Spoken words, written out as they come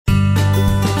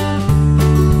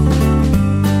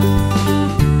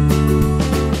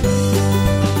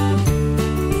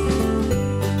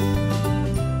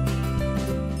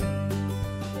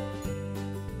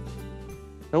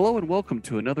welcome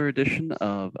to another edition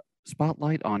of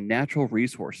Spotlight on Natural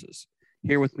Resources.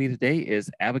 Here with me today is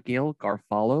Abigail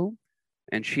Garfalo,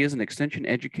 and she is an extension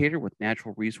educator with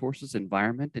Natural Resources,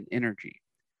 Environment, and Energy.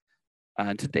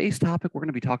 In today's topic, we're going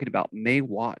to be talking about May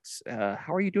Watts.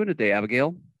 How are you doing today,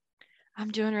 Abigail? I'm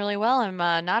doing really well. I'm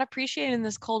not appreciating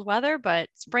this cold weather, but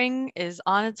spring is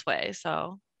on its way.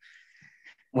 So,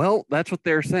 Well, that's what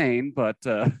they're saying, but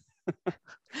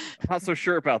I'm not so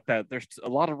sure about that. There's a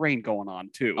lot of rain going on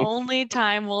too. only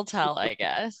time will tell, I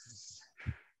guess.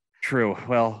 True.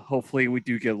 Well, hopefully we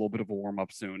do get a little bit of a warm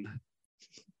up soon.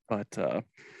 But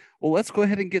well, let's go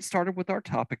ahead and get started with our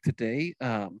topic today.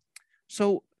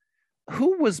 So,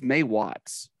 who was May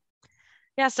Watts?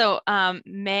 Yeah, so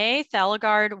May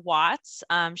Thelagard Watts,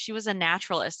 she was a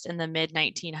naturalist in the mid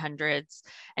 1900s,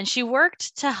 and she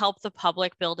worked to help the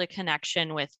public build a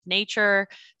connection with nature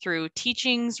through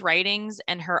teachings, writings,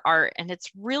 and her art. And it's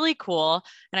really cool.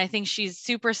 And I think she's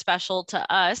super special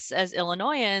to us as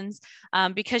Illinoisans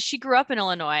because she grew up in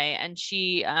Illinois, and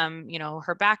she,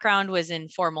 her background was in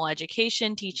formal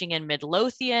education, teaching in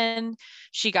Midlothian.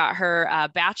 She got her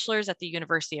bachelor's at the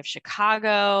University of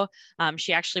Chicago.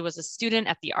 She actually was a student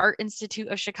at the Art Institute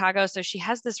of Chicago. So she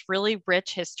has this really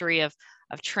rich history of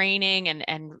training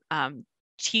and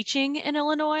teaching in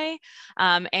Illinois.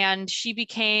 And she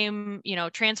became,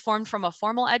 transformed from a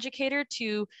formal educator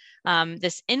to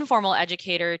this informal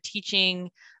educator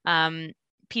teaching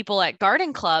people at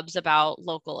garden clubs about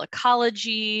local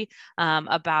ecology,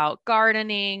 about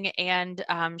gardening. And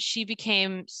she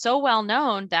became so well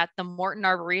known that the Morton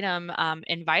Arboretum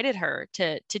invited her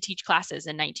to teach classes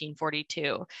in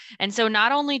 1942. And so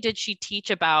not only did she teach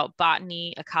about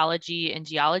botany, ecology, and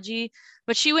geology,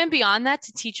 but she went beyond that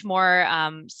to teach more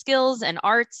skills and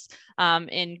arts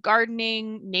in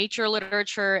gardening, nature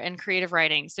literature, and creative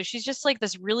writing. So she's just like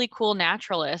this really cool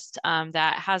naturalist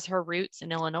that has her roots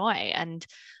in Illinois. And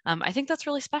I think that's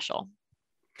really special.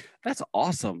 That's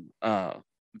awesome.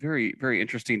 Very, very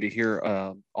interesting to hear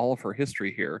all of her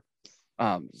history here.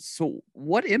 So,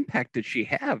 what impact did she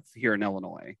have here in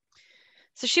Illinois?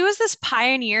 So she was this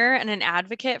pioneer and an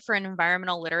advocate for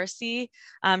environmental literacy.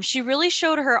 She really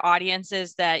showed her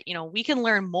audiences that, we can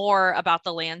learn more about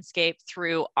the landscape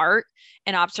through art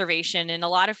and observation. And a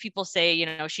lot of people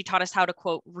say, she taught us how to,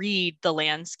 quote, read the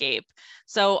landscape.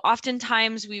 So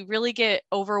oftentimes we really get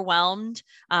overwhelmed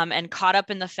and caught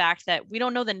up in the fact that we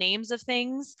don't know the names of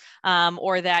things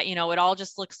or that, it all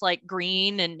just looks like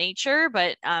green and nature.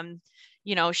 But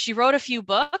she wrote a few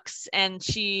books, and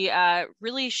she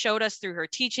really showed us through her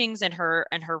teachings and her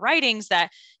writings that,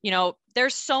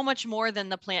 there's so much more than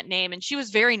the plant name. And she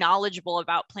was very knowledgeable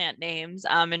about plant names,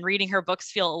 and reading her books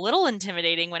feel a little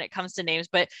intimidating when it comes to names,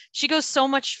 but she goes so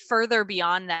much further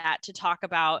beyond that to talk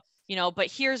about,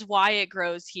 but here's why it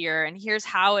grows here, and here's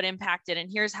how it impacted,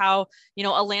 and here's how,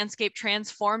 a landscape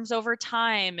transforms over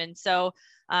time. And so,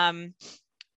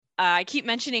 I keep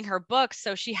mentioning her books.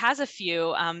 So she has a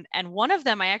few. And one of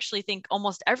them I actually think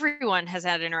almost everyone has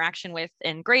had interaction with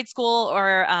in grade school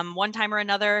or one time or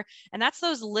another. And that's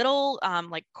those little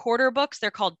like quarter books.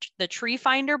 They're called the Tree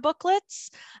Finder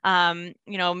booklets.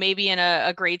 Maybe in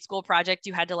a grade school project,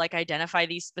 you had to like identify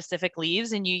these specific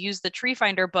leaves, and you use the Tree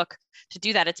Finder book to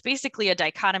do that. It's basically a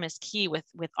dichotomous key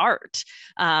with art.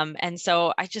 And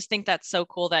so I just think that's so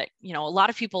cool that, a lot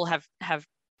of people have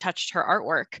touched her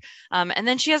artwork. And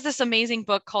then she has this amazing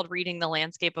book called Reading the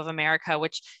Landscape of America,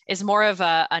 which is more of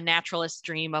a naturalist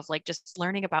dream of like just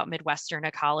learning about Midwestern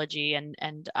ecology and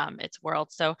its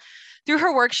world. So through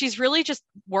her work, she's really just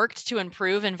worked to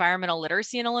improve environmental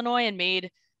literacy in Illinois and made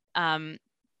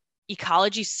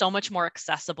ecology so much more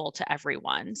accessible to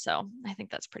everyone. So I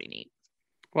think that's pretty neat.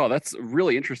 Well, that's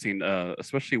really interesting,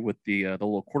 especially with the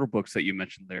little quarter books that you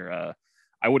mentioned there.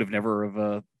 I would have never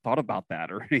have thought about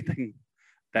that or anything,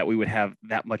 that we would have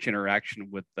that much interaction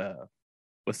with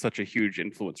such a huge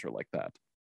influencer like that.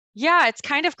 Yeah, it's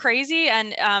kind of crazy.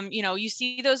 And, you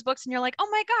see those books and you're like, oh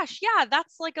my gosh, yeah,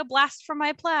 that's like a blast from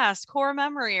my past, core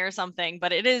memory or something.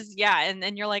 But it is, yeah. And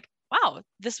then you're like, wow,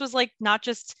 this was like not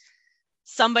just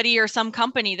somebody or some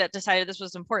company that decided this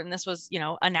was important. This was,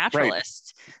 a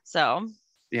naturalist. Right. So,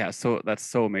 yeah, so that's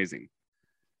so amazing.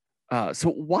 So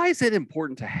why is it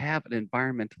important to have an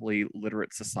environmentally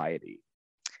literate society?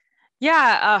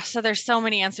 Yeah, so there's so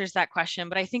many answers to that question,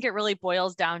 but I think it really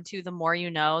boils down to the more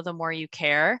you know, the more you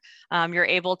care. You're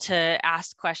able to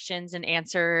ask questions and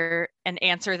answer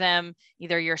them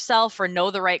either yourself or know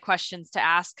the right questions to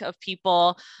ask of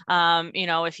people.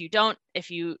 If you don't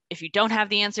have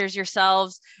the answers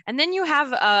yourselves, and then you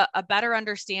have a better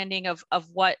understanding of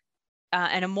what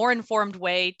and a more informed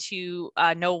way to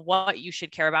know what you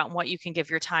should care about and what you can give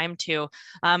your time to.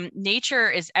 Nature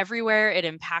is everywhere. It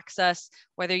impacts us,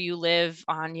 whether you live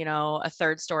on, a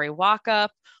third-story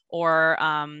walk-up or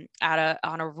on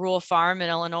a rural farm in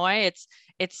Illinois.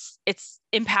 It's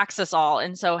impacts us all.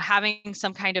 And so having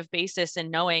some kind of basis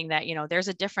in knowing that, there's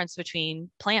a difference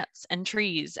between plants and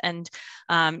trees and,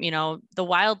 the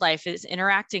wildlife is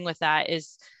interacting with that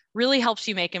is really helps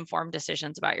you make informed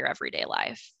decisions about your everyday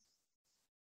life.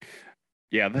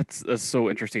 Yeah, that's so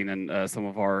interesting. And some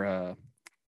of our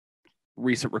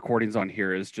recent recordings on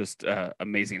here is just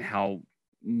amazing how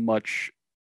much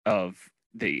of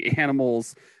the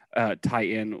animals tie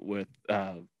in with,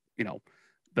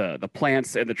 the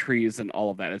plants and the trees and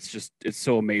all of that. It's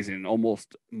so amazing and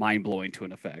almost mind blowing to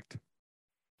an effect.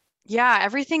 Yeah,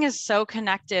 everything is so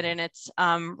connected and it's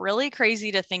really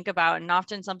crazy to think about, and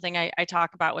often something I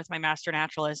talk about with my master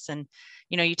naturalists. And,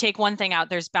 you take one thing out,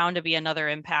 there's bound to be another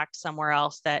impact somewhere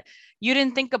else that you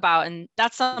didn't think about. And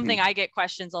that's something I get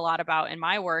questions a lot about in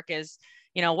my work is,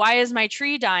 why is my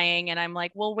tree dying? And I'm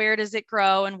like, well, where does it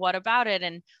grow and what about it?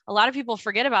 And a lot of people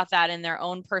forget about that in their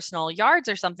own personal yards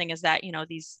or something, is that,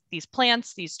 these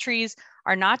plants, these trees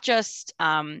are not just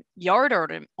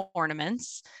yard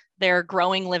ornaments. They're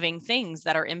growing living things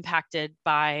that are impacted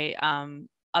by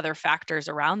other factors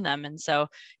around them. And so,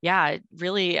 yeah, it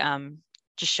really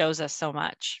just shows us so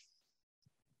much.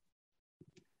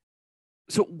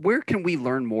 So where can we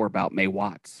learn more about May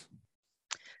Watts?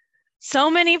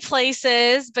 So many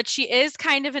places, but she is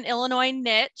kind of an Illinois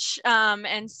niche.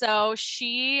 And so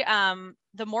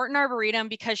the Morton Arboretum,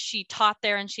 because she taught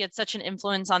there and she had such an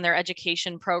influence on their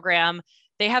education program,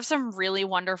 they have some really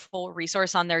wonderful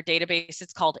resource on their database.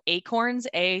 It's called Acorns,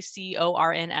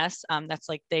 ACORNS. That's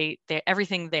like they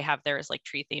everything they have there is like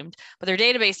tree themed, but their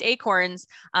database Acorns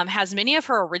has many of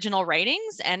her original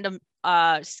writings and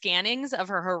scannings of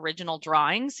her original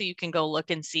drawings. So you can go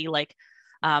look and see like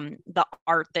the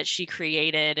art that she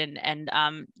created and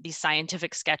these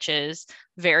scientific sketches.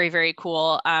 Very, very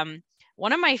cool.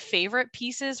 One of my favorite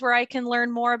pieces where I can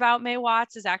learn more about May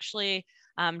Watts is actually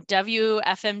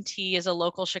WFMT is a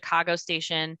local Chicago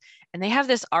station, and they have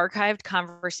this archived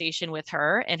conversation with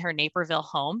her in her Naperville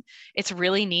home. It's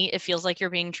really neat. It feels like you're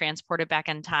being transported back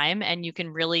in time, and you can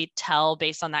really tell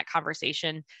based on that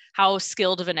conversation how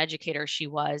skilled of an educator she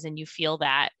was, and you feel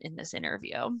that in this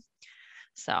interview.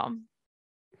 So.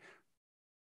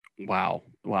 Wow.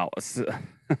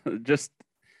 Just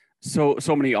so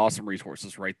many awesome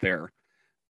resources right there.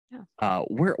 Yeah.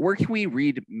 Where can we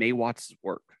read May Watts'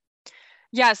 work?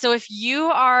 Yeah, so if you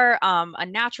are a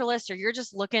naturalist or you're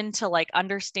just looking to like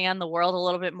understand the world a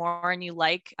little bit more and you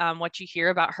like what you hear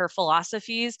about her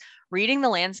philosophies, Reading the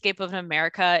Landscape of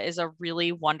America is a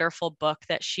really wonderful book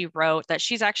that she wrote that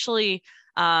she's actually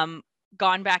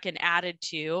gone back and added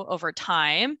to over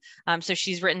time. So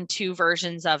she's written 2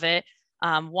 versions of it.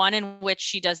 One in which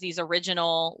she does these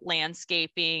original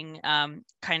landscaping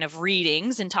kind of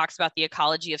readings and talks about the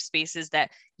ecology of spaces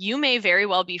that you may very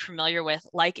well be familiar with,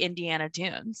 like Indiana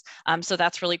Dunes. So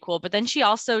that's really cool. But then she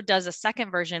also does a second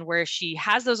version where she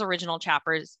has those original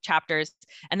chapters,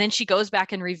 and then she goes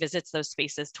back and revisits those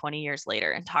spaces 20 years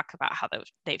later and talk about how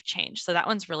they've changed. So that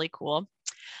one's really cool.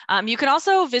 You can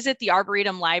also visit the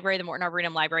Arboretum Library, the Morton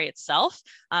Arboretum Library itself,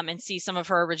 and see some of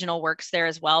her original works there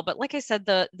as well. But like I said,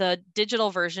 the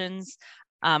digital versions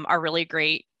are really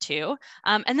great too.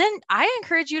 And then I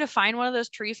encourage you to find one of those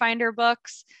tree finder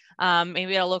books,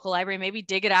 maybe at a local library, maybe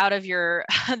dig it out of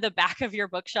the back of your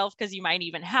bookshelf because you might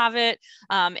even have it.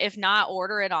 If not,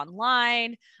 order it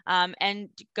online and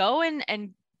go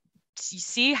and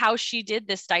see how she did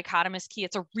this dichotomous key.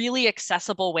 It's a really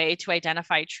accessible way to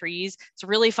identify trees. It's a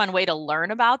really fun way to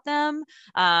learn about them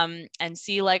and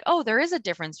see like, oh, there is a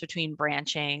difference between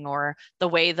branching or the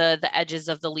way the edges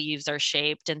of the leaves are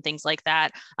shaped and things like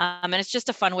that. And it's just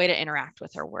a fun way to interact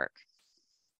with her work.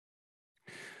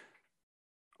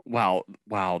 Wow.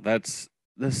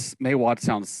 This May Watts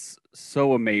sounds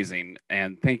so amazing.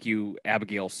 And thank you,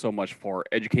 Abigail, so much for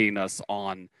educating us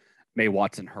on May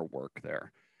Watts and her work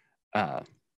there.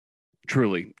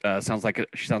 Truly she sounds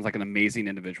like an amazing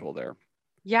individual there.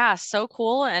 Yeah, so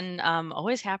cool. And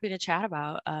always happy to chat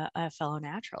about a fellow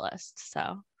naturalist.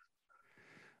 So.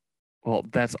 Well,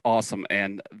 that's awesome.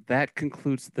 And that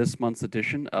concludes this month's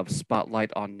edition of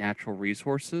Spotlight on Natural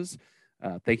Resources.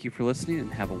 Thank you for listening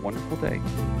and have a wonderful day.